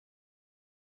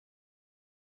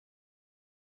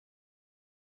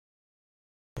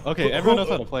Okay, everyone knows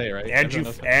how to play, right? Andrew,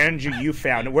 you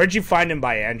found it. Where'd you find him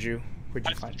by, Andrew? Where'd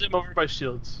you find him? Over by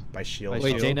Shields. By Shields.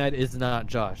 Wait, J-Knight is not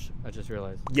Josh. I just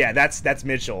realized. Yeah, that's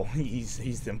Mitchell. He's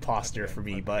the imposter for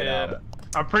me, but yeah,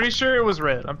 I'm pretty sure it was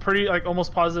Red. I'm pretty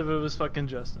almost positive it was fucking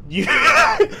Justin. You...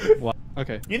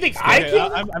 Okay. You think I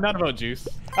killed him? I'm not about Juice.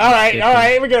 All right.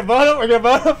 We're gonna vote him. We're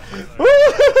gonna vote him.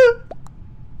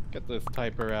 Get this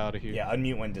typer out of here. Yeah,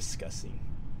 unmute when discussing.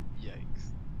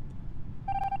 Yikes.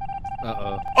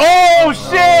 Uh-oh. Oh,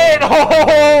 shit!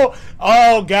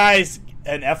 Oh, guys.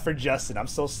 An F for Justin. I'm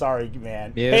so sorry,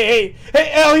 man. Yeah. Hey,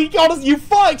 oh, he called us, you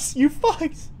fucks! You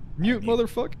fucks! Mute,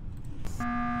 motherfucker.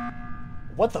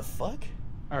 What the fuck?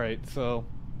 Alright, so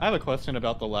I have a question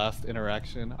about the last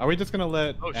interaction. Are we just gonna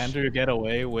let Andrew get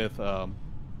away with,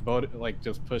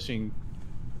 just pushing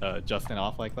Justin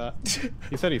off like that?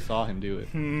 He said he saw him do it.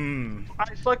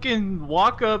 I fucking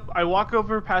walk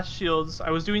over past Shields. I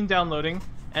was doing downloading,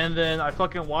 and then I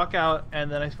fucking walk out,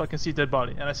 and then I fucking see dead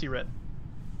body, and I see Red.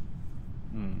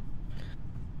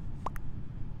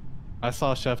 I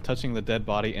saw Chef touching the dead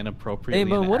body inappropriately. Hey,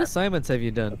 Mo, what assignments have you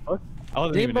done?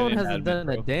 Daybone hasn't done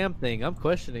a bro. damn thing. I'm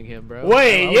questioning him, bro.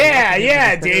 Wait,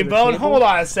 yeah, Daybone. Hold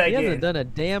on a second. He hasn't done a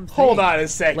damn thing. Hold on a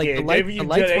second. Like, the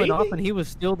lights went off and he was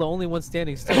still the only one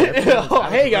standing still.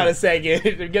 Hang on a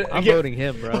second. I'm voting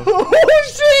him, bro. Oh,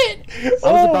 shit!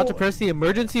 I was about to press the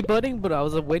emergency button, but I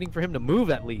was waiting for him to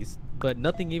move at least. But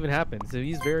nothing even happened, so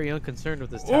he's very unconcerned with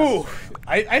this task. Ooh,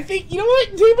 I think, you know what,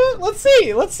 Daybone?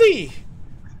 Let's see.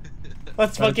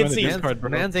 Let's fucking see.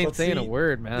 Mans ain't saying a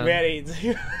word, man. Man ain't...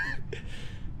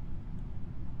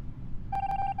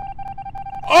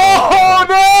 Oh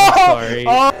no! Sorry.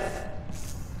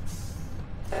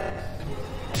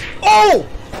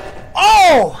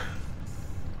 Oh!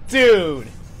 Dude,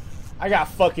 I got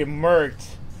fucking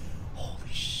murked. Holy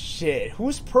shit!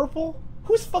 Who's purple?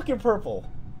 Who's fucking purple?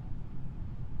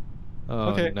 Oh,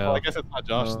 okay, no. well, I guess it's not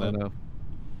Josh then. No.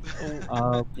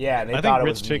 Yeah, they I thought think it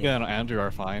Rich was Chica me. and Andrew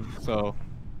are fine. So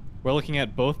we're looking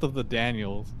at both of the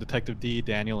Daniels, Detective D,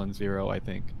 Daniel, and Zero, I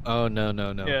think. Oh no.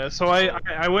 Yeah, so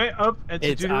I went up and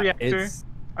to do the reactor.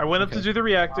 I went up to do the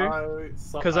reactor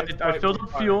because I filled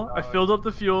up fuel. I filled up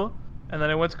the fuel, and then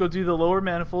I went to go do the lower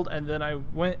manifold, and then I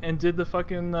went and did the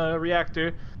fucking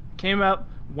reactor. Came out,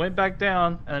 went back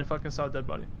down, and then fucking saw a dead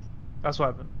body. That's what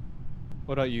happened.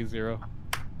 What about you, Zero?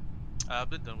 I've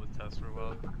been done with tests for a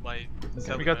while.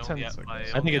 We got 10 seconds.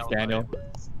 I think it's Daniel.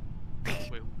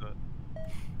 Wait, who's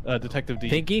that? Detective D.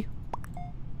 Pinky?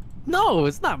 No,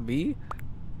 it's not me.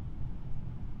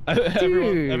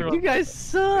 Dude, everyone. you guys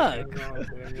suck.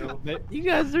 You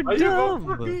guys are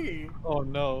dumb. Oh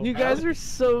no. You guys are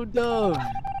so dumb.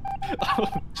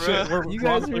 Oh shit, we're You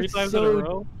guys three are times in a so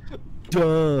row?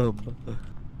 dumb.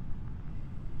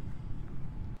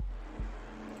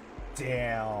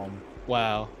 Damn.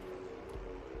 Wow.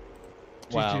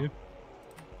 Wow. GG.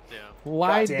 Yeah.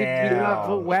 Why did you not Damn.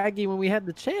 vote Waggy when we had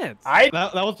the chance? That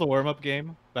was the warm-up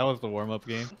game.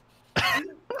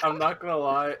 I'm not gonna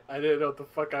lie, I didn't know what the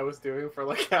fuck I was doing for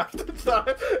like half the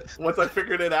time. Once I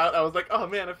figured it out, I was like, oh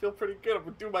man, I feel pretty good. I'm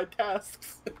gonna do my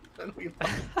tasks. And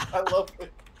I love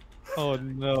it. Oh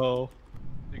no.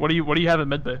 What do you have at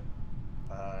medbay?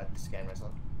 Scan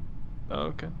myself. Oh,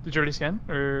 okay. Did you already scan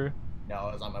or? No,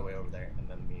 I was on my way over there, and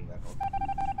then the meeting got called.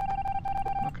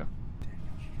 Okay.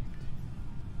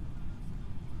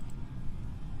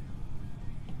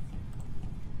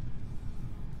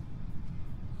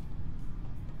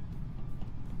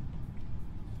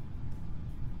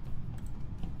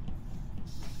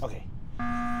 Okay.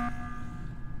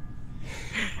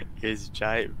 It's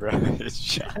giant, bro. It's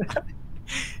giant.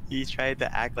 He tried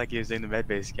to act like he was doing the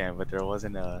medbay scan, but there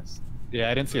wasn't a. Yeah,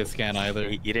 I didn't see a scan either.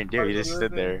 He didn't do it. He just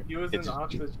stood there. He was in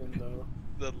oxygen though.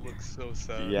 That looks so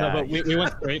sad. Yeah. No, but we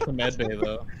went straight to medbay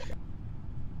though.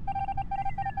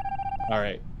 All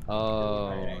right.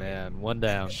 Oh man, one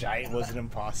down. Giant was an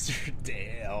imposter.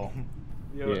 Damn.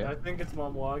 Yo, Yeah. I think it's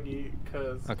Momwagi,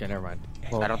 cause Okay, never mind.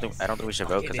 I don't think we should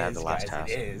vote because I had the last guys,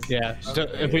 task. It is. Yeah.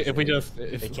 If we just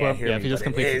They can't hear if me, you just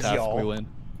but it complete the is, task, y'all. we win.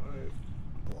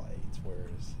 Lights, where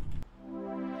is?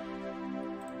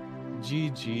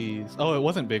 GG's. Oh, it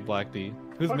wasn't Big Black D.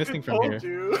 Who's fucking missing from here? told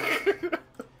you.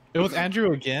 It was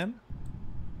Andrew again.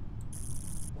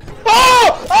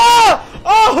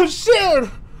 Oh shit!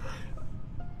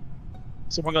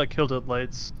 Someone got killed at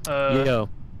lights. Yo.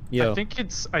 I think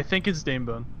it's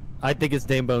Damebone. I think it's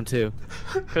Damebone too.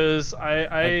 Cause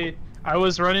I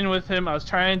was running with him. I was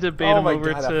trying to bait him my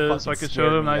over God, that to so I fucking could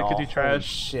show him scared I me, could do y'all.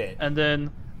 trash. Holy shit. And then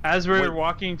as we're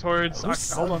walking towards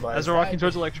hold on, as we're walking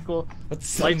towards electrical,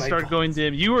 lights started going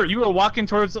dim. You were walking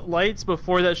towards lights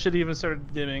before that shit even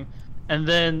started dimming, and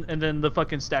then the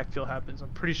fucking stack kill happens. I'm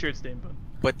pretty sure it's Damebone.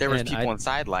 But there was people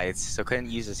inside lights, so couldn't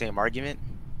you use the same argument.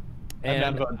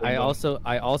 And I also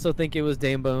think it was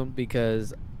Damebone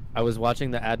because I was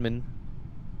watching the admin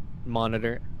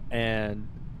monitor and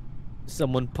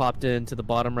someone popped into the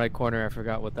bottom right corner. I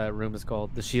forgot what that room is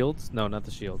called. The shields? No, not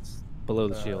the shields. Below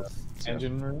the shields.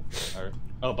 Engine room?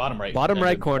 Or, bottom right. Bottom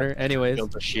right corner. Anyways.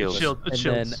 Shields. Shields.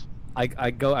 Then I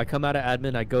come out of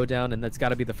admin. I go down, and that's got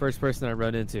to be the first person I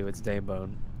run into. It's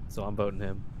Damebone, so I'm voting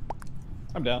him.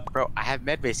 I'm down. Bro, I have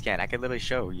medbay scan. I could literally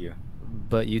show you.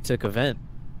 But you took event.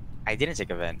 I didn't take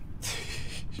event.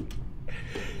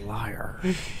 Liar.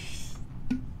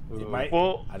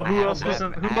 Well, who else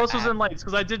was in lights?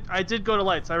 Because I did go to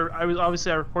lights. I was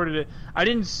obviously I reported it. I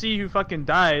didn't see who fucking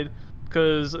died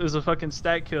because it was a fucking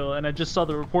stat kill, and I just saw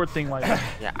the report thing like.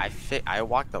 Yeah, I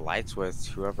walked the lights with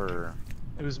whoever.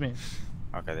 It was me.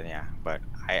 Okay, then yeah, but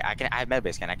I have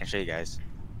medbay scan. I can show you guys.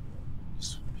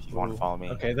 Just, if you want to follow me.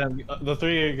 Okay, then the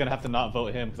three are gonna have to not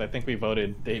vote him because I think we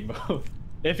voted Damebone.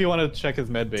 If you want to check his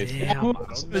med base.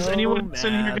 Is anyone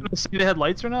sitting here gonna see they had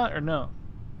lights or not, or no?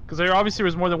 Because there obviously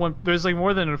was more than one. There's like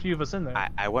more than a few of us in there.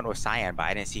 I went with Cyan, but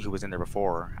I didn't see who was in there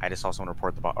before. I just saw someone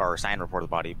report the body, or Cyan report the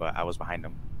body, but I was behind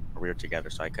him. We were together,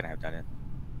 so I couldn't have done it.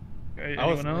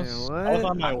 Anyone else? I was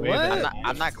on my way.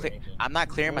 I'm not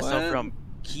clearing myself from.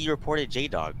 He reported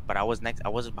J-Dog, but I was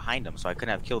behind him, so I couldn't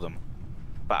have killed him.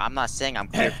 But I'm not saying I'm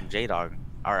clear from J-Dog,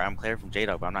 or I'm clear from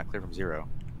J-Dog, but I'm not clear from Zero.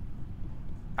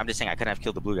 I'm just saying I couldn't have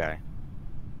killed the blue guy.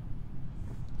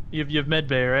 You have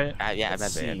medbay, right? Yeah, I have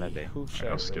medbay. Who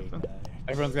shall skip them?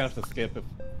 Everyone's gonna have to skip,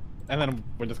 and then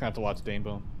we're just gonna have to watch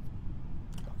Damebone.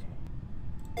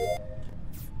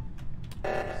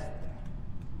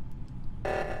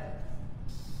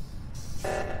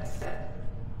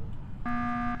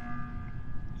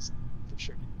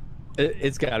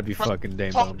 It's gotta be fucking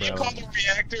Damebone, bro. You called the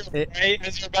reactor right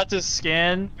as you're about to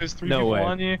scan. There's three No people way.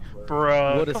 on you,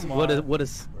 bro.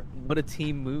 What a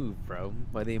team move, bro,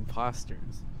 by the imposters.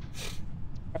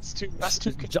 That's too.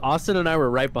 Austin and I were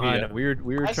right behind Yeah. him.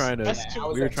 We were trying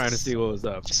to see what was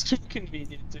up. It's too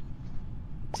convenient, dude.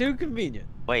 Too convenient.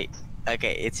 Wait,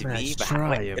 okay, it's me, Nice but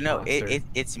try, no, imposter.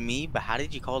 it's me. But how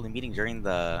did you call the meeting during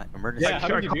the emergency? Yeah, how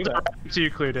did you do that? After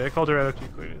you cleared it. I called her right after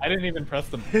you cleared it. I didn't even press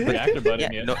the reactor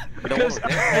button yet. No, Because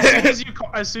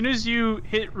as soon as you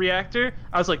hit reactor,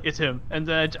 I was like, it's him. And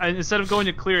then instead of going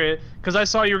to clear it, because I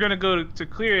saw you were gonna go to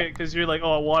clear it, because you're like,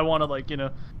 oh well, I want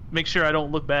to make sure I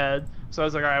don't look bad. So I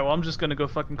was like, all right, well, I'm just gonna go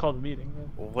fucking call the meeting.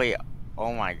 Wait,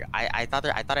 oh my god, I thought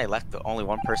I left the only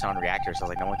one person on reactor, so I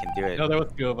was like, no one can do it. No, there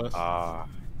was two of us. Oh,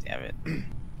 damn it.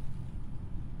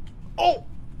 Oh!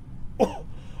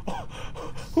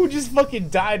 Who just fucking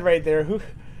died right there? Who?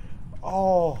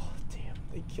 Oh, damn!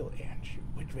 They killed Andrew.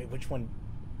 Which one?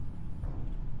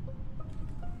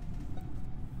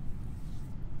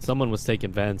 Someone was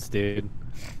taking vents, dude.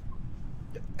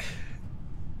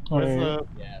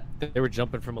 They were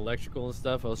jumping from electrical and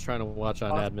stuff. I was trying to watch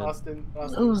on admin. Austin,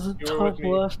 It was the top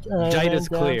left, and I Jite ran is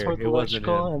down clear. toward It the wasn't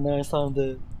electrical, him. and then I saw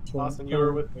the. Austin, you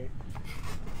were with me.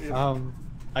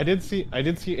 I did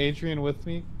see Adrian with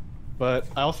me, but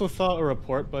I also saw a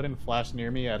report button flash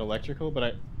near me at electrical,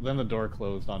 but then the door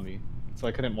closed on me, so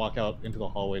I couldn't walk out into the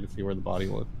hallway to see where the body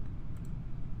was.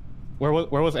 Where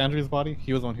was Andrew's body?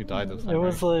 He was the one who died this time. It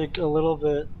was like a little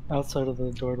bit outside of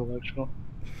the door to electrical.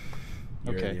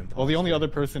 Okay. Well, the only other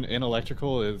person in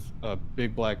electrical is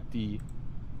Big Black D.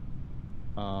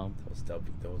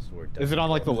 Those were. Is it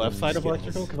on like the left side of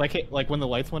electrical? Because I can't, like when the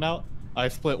lights went out, I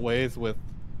split ways. Oh,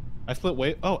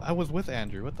 I was with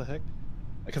Andrew. What the heck?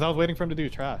 Because I was waiting for him to do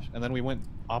trash, and then we went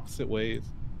opposite ways.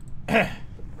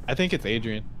 I think it's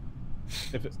Adrian.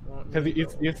 Because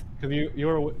you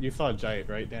saw Jite,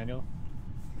 right, Daniel?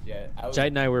 Yeah. Jite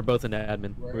and I were both in the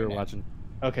admin. We were watching.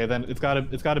 Okay, then it's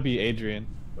gotta be Adrian.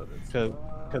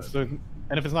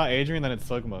 And if it's not Adrian, then it's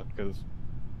Sugma.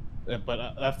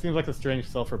 But that seems like a strange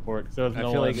self-report. I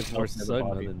feel like it's more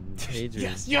Sugma than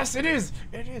Adrian. Yes, it is.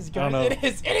 It is, guys. I It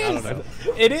is. don't know.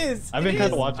 It is. I've been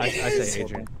kind of watching. I say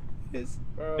Adrian. If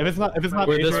it's not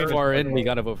We're Adrian, this far it's in, we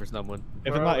gotta vote for someone.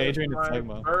 If it's not Adrian, it's my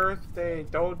Sugma. birthday.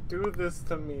 Don't do this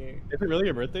to me. Is it really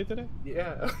your birthday today?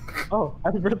 Yeah. Oh,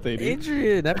 happy birthday, dude.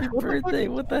 Adrian, happy birthday!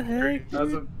 What the heck?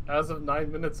 As of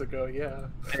 9 minutes ago, yeah.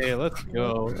 Hey, let's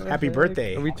go. Happy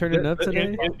birthday. Are we turning up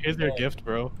today? Here's your gift,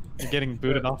 bro. You're getting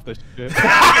booted off the ship.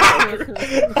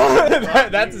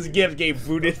 That's his gift. Getting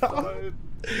booted off.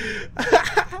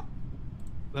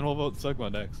 Then we'll vote Sugma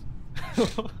next.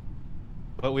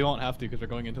 But we won't have to because we're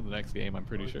going into the next game, I'm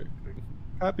pretty sure.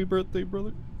 Happy birthday,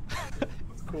 brother.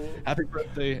 That's cool. Happy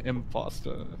birthday,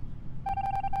 imposter.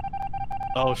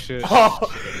 Oh shit. Oh,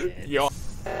 yo.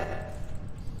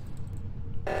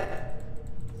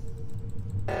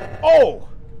 Oh!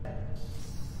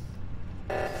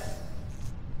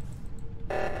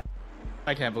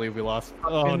 I can't believe we lost.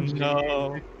 Oh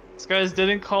no. This guys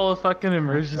didn't call a fucking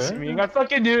emergency meeting. I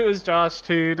fucking knew it was Josh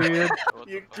too, dude.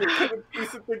 You couldn't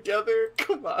piece it together?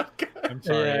 Come on, guys. I'm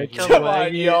sorry. Yeah, Come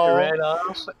on, yo. Ran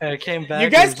off and came back. You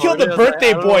guys killed the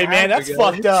birthday boy, man. That's That's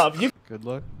fucked up. You. Good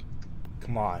luck.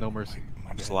 Come on. No mercy.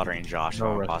 I'm slaughtering Josh.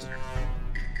 No No rest. imposter.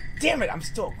 Damn it! I'm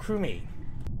still a crewmate.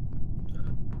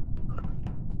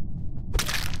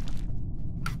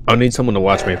 I need someone to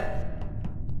watch me.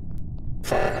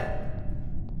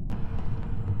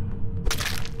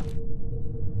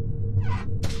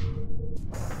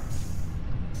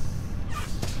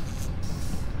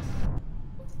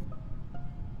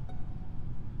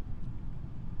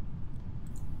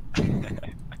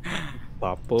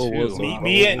 Papa was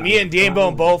Me and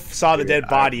Damebone both saw the dead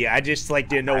body. I just like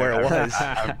didn't know where it was.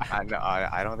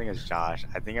 I don't think it's Josh.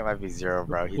 I think it might be Zero,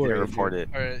 bro. He didn't report it.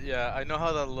 Alright, yeah, I know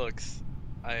how that looks.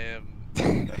 I am.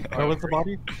 Where was the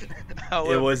body?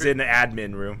 It was in the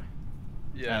admin room.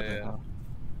 Yeah.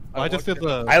 I just did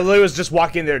the. I literally was just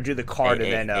walking there to do the card,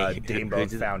 Hey, and then hey,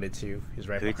 Damebone found it too. He's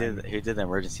right behind me. Who did the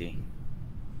emergency?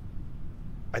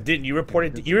 I didn't. You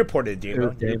reported. You reported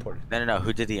Damebone. You reported. No.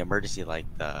 Who did the emergency, like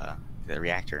the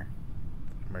reactor?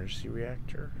 Emergency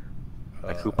reactor.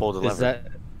 Like who pulled the lever? Is that?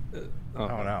 I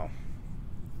don't know.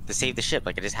 To save the ship,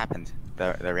 like it just happened.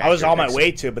 The reactor. I was on my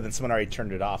way to it, but then someone already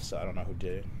turned it off, so I don't know who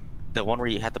did it. The one where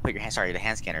you had to put your hand. Sorry, the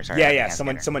hand scanner. Sorry. Yeah, the hand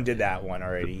someone scanner. did that one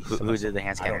already. Who did the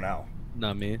hand I scanner? don't know.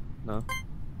 Not me. No.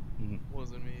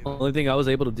 Wasn't me. The only thing I was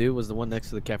able to do was the one next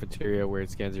to the cafeteria where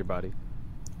it scans your body.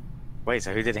 Wait,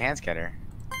 so who did the hand scanner?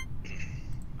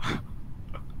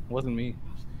 Wasn't me.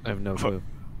 I have no clue.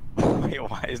 Wait,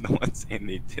 why is no one saying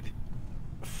they did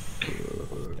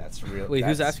it? That's real. Wait,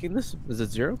 who's that's- asking this? Is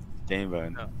it Zero?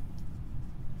 Damebone. No.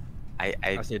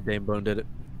 I said Damebone did it.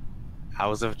 I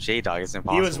was with J Dog. It's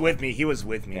impossible. He was with me. He was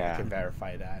with me. Yeah. I can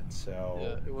verify that. So,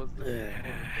 Yeah, it was.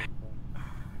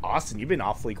 Austin, you've been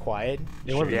awfully quiet.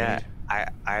 It wasn't Yeah, me.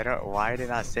 I don't. Why are they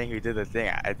not saying who did the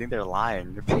thing? I think they're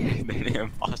lying. They're the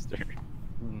imposter.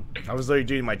 I was literally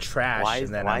doing my trash, Why is,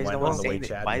 and then why I is went no one on the way saying?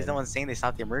 to Why is admin. no one saying they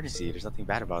stopped the emergency? There's nothing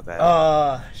bad about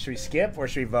that. Should we skip or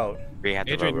should we vote? We have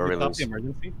to Adrian, vote or did we you stop lose. the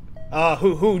emergency?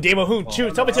 Who? Demo, who?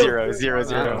 Choose. Tell me two.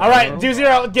 0-0-0. All right, do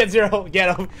 0. Get 0.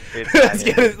 Get him. Let's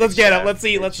get it. Let's get him. Let's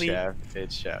see. Let's see.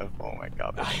 It's Chef. Oh my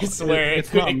god. I swear, It's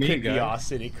it could, not me, be guys.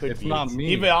 Austin. It could It's be. not me.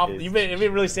 You've been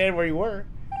really saying where you were.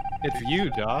 It's you,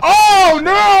 Josh. Oh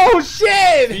no!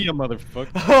 Shit! See ya, motherfucker.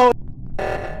 Oh.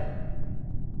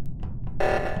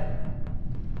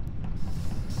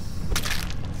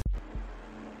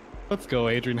 Let's go,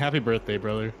 Adrian. Happy birthday,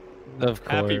 brother. Of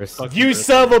Happy course. fucking You birthday.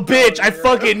 son of a bitch! I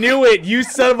fucking knew it! You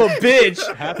son of a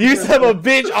bitch! Happy You son of a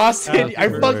bitch, Austin! Happy I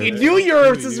fucking birthday. knew you were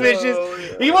Thank you. suspicious! Oh,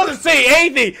 yeah. He wasn't saying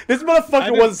anything! This motherfucker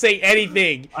didn't- wasn't saying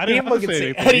anything! I He didn't have to fucking say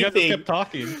say anything. You guys just anything! kept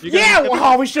talking. You guys Yeah, just kept-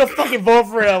 wow, we should have fucking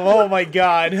voted for him! Oh my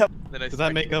god! Then I Does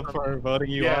that make up for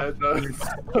voting you Yeah, off? it does.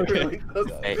 It really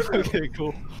does. Hey, Okay,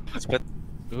 cool. split.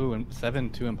 Ooh, and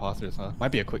 7-2 imposters, huh?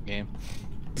 Might be a quick game.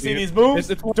 See these moves?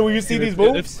 Do you see these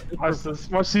moves?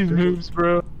 Watch these moves,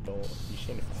 bro.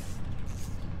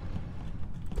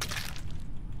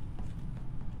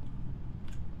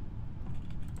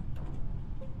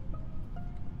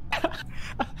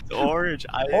 It's orange.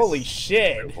 Holy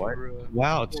shit! What?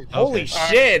 Wow. Holy okay.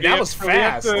 shit! That was So we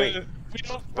have fast! to- Wait. we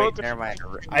don't Wait, vote never mind.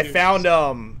 I found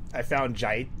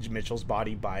Jite Mitchell's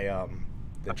body by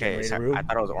the Okay, generator sorry, room. I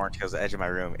thought it was orange because the edge of my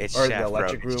room. It's Or the Chef,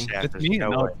 electric bro. It's room. Chef. It's There's me? no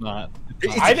No, way. it's not.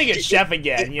 I think it's Chef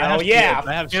again. You I know? have Yeah. shields.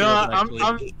 I have You know, shields, I'm actually.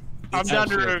 down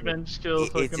to Actually, revenge kill.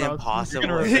 It's fucking Austin. impossible. You're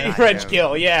gonna It's revenge- not French him.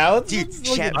 kill. Yeah. Dude, Let's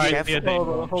look Chef, at Alright, Chef. yeah, Hold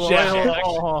on, hold on, Chef.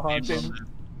 hold on.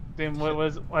 Damn,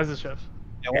 why is it Chef?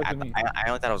 Yeah, Yeah, wasn't me. I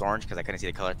only thought it was orange because I couldn't see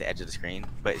the color at the edge of the screen.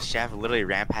 But Chef literally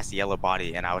ran past the yellow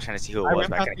body, and I was trying to see who it I was, ran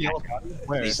but I past the couldn't yellow catch body? it.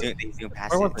 Where? They zoomed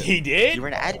past Where it. was He did? You were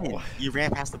an admin. You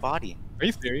ran past the body. Are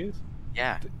you serious?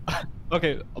 Yeah.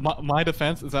 Okay, my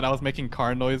defense is that I was making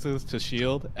car noises to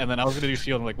shield, and then I was gonna do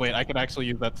shield. I'm like, wait, I can actually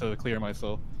use that to clear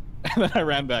myself, and then I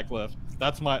ran back left.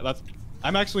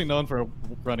 I'm actually known for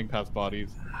running past bodies.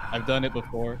 I've done it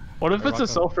before. What if I it's a rock on-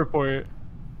 self-report?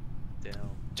 Damn.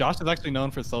 Josh is actually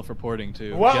known for self-reporting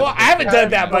too. Well, He has a I haven't big- done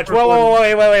that much. Whoa,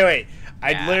 wait.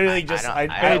 I Yeah, literally I just, don't- I,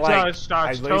 Hey, like, Josh,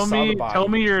 I literally tell saw the me, body. tell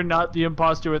me you're not the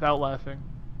imposter without laughing.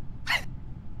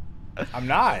 I'm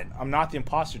not the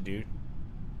imposter, dude.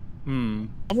 I'm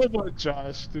gonna vote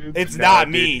Josh, dude. It's not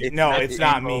me. No, it's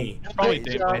not me. It's probably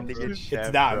Josh,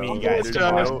 It's not me, guys. It's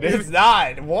Come on. Josh. It's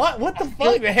not. What the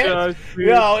fuck, man? Josh, dude.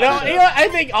 No, you know what? I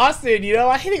think Austin. You know,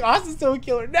 I think Austin's still a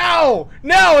killer. No,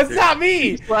 it's not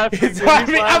me. He's laughing, It's dude, not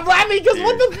he's me. I'm laughing because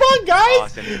what the fuck, guys?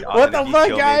 Austin, What the if you fuck,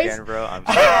 kill me guys? again, bro, I'm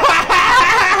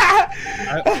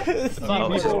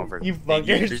You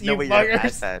buggers. You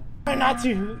buggers. Try not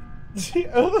to.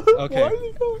 Okay.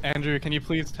 Andrew, can you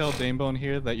please tell Damebone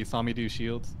here that you saw me do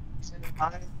shields?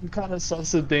 I'm kind of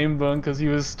sus of Damebone because he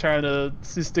was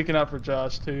he's sticking out for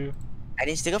Josh too. I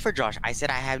didn't stick up for Josh. I said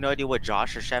I have no idea what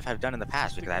Josh or Chef have done in the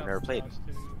past because I've never played.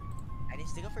 I didn't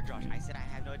stick up for Josh. I said I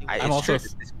have no idea. I'm also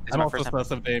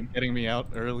sus of Dame getting me out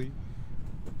early.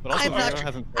 But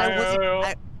also,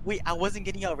 I wasn't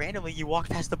getting out randomly. You walked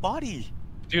past the body.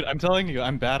 Dude, I'm telling you,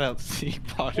 I'm bad at seeing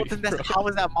bodies. Well, how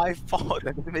is that my fault?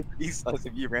 That doesn't make any sense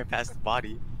if you ran past the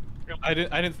body. I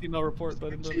didn't see no report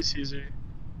button. Caesar.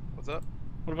 What's up?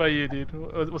 What about you, dude?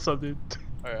 What's up, dude?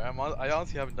 Alright, I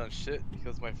honestly haven't done shit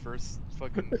because my first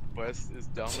fucking quest is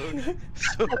download.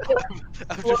 So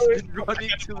I've just been running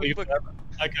to the fucking...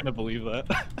 I kind of believe that.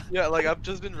 Yeah, like I've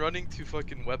just been running to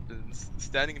fucking weapons,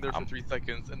 standing there for 3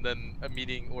 seconds, and then a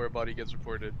meeting or a body gets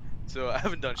reported. So I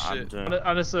haven't done shit.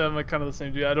 Honestly, I'm like kind of the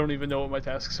same dude. I don't even know what my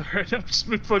tasks are. I've just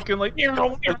been fucking like,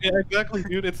 yeah, exactly,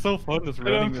 dude. It's so fun just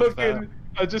running this fast.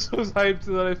 I just was hyped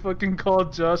that I fucking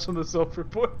called Josh on the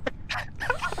self-report.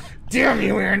 Damn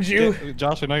you, Andrew!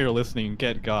 Josh, I know you're listening.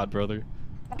 Get God, brother.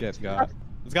 Get God.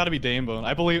 It's got to be Damebone.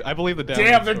 I believe the down.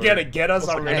 Damn, they're gonna get us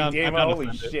already. Damebone,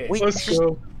 holy shit! Wait, let's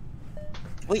go.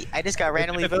 Wait, I just got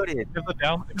randomly voted. If the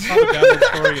download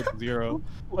story is 0.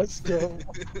 Let's go.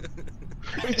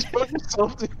 It's fucking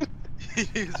something.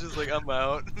 He's just like, I'm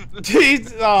out.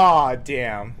 Jeez, oh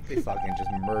damn! They fucking just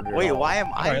murdered. Wait, why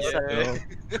am I?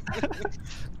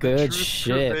 Good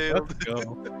shit. Let's go.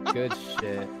 Good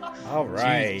shit. All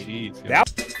right. Jeez, that